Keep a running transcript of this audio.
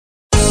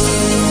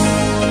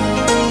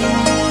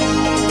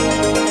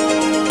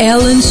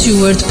Alan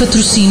Stewart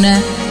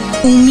patrocina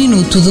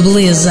Minuto de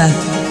Beleza.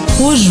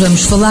 Hoje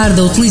vamos falar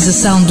da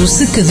utilização do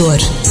secador.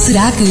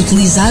 Será que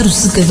utilizar o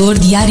secador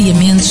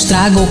diariamente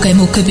estraga ou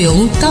queima o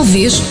cabelo?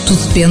 Talvez,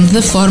 tudo depende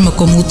da forma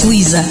como o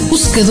utiliza. O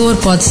secador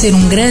pode ser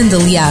um grande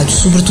aliado,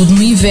 sobretudo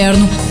no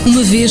inverno,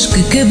 uma vez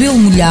que cabelo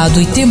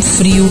molhado e tempo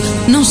frio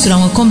não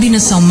serão a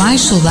combinação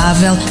mais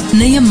saudável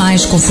nem a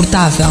mais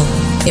confortável.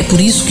 É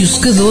por isso que o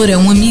secador é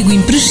um amigo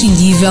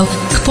imprescindível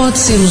que pode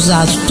ser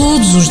usado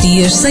todos os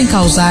dias sem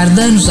causar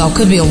danos ao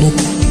cabelo.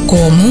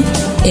 Como?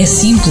 É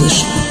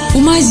simples. O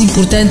mais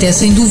importante é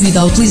sem dúvida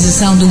a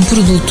utilização de um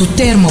produto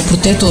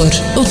termoprotetor.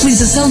 A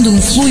utilização de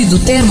um fluido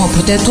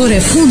termoprotetor é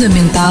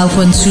fundamental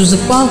quando se usa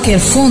qualquer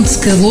fonte de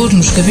calor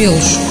nos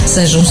cabelos,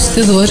 seja um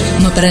secador,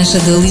 uma prancha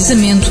de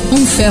alisamento ou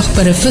um ferro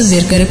para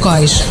fazer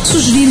caracóis.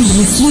 Sugerimos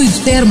o fluido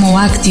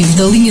termoactivo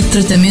da linha de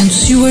tratamento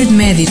Stewart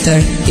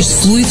Mediter. Este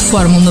fluido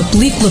forma uma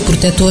película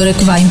protetora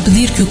que vai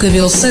impedir que o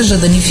cabelo seja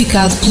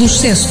danificado pelo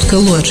excesso de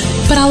calor.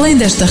 Para além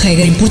desta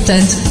regra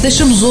importante,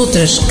 deixamos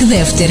outras que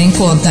deve ter em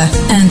conta.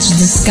 Antes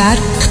de secar,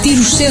 retire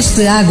o excesso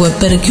de água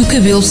para que o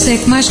cabelo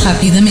seque mais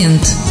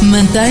rapidamente.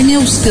 Mantenha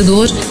o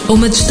secador a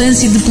uma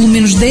distância de pelo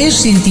menos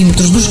 10 cm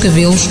dos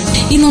cabelos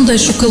e não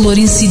deixe o calor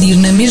incidir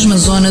na mesma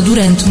zona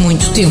durante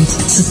muito tempo.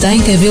 Se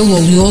tem cabelo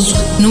oleoso,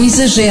 não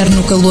exagere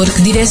no calor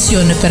que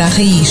direciona para a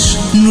raiz.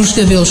 Nos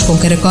cabelos com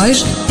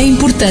caracóis, é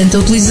importante a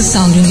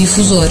utilização de um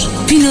difusor.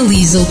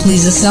 Finalize a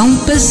utilização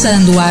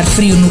passando o ar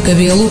frio no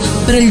cabelo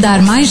para lhe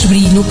dar mais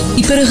brilho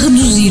e para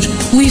reduzir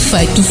o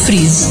efeito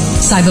frizz.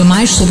 Saiba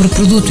mais sobre o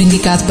produto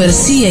indicado para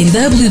si em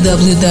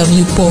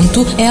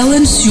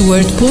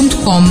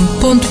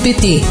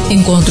www.alanstewart.com.pt.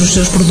 Encontre os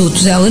seus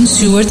produtos Alan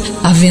Stewart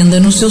à venda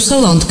no seu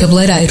salão de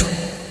cabeleireiro.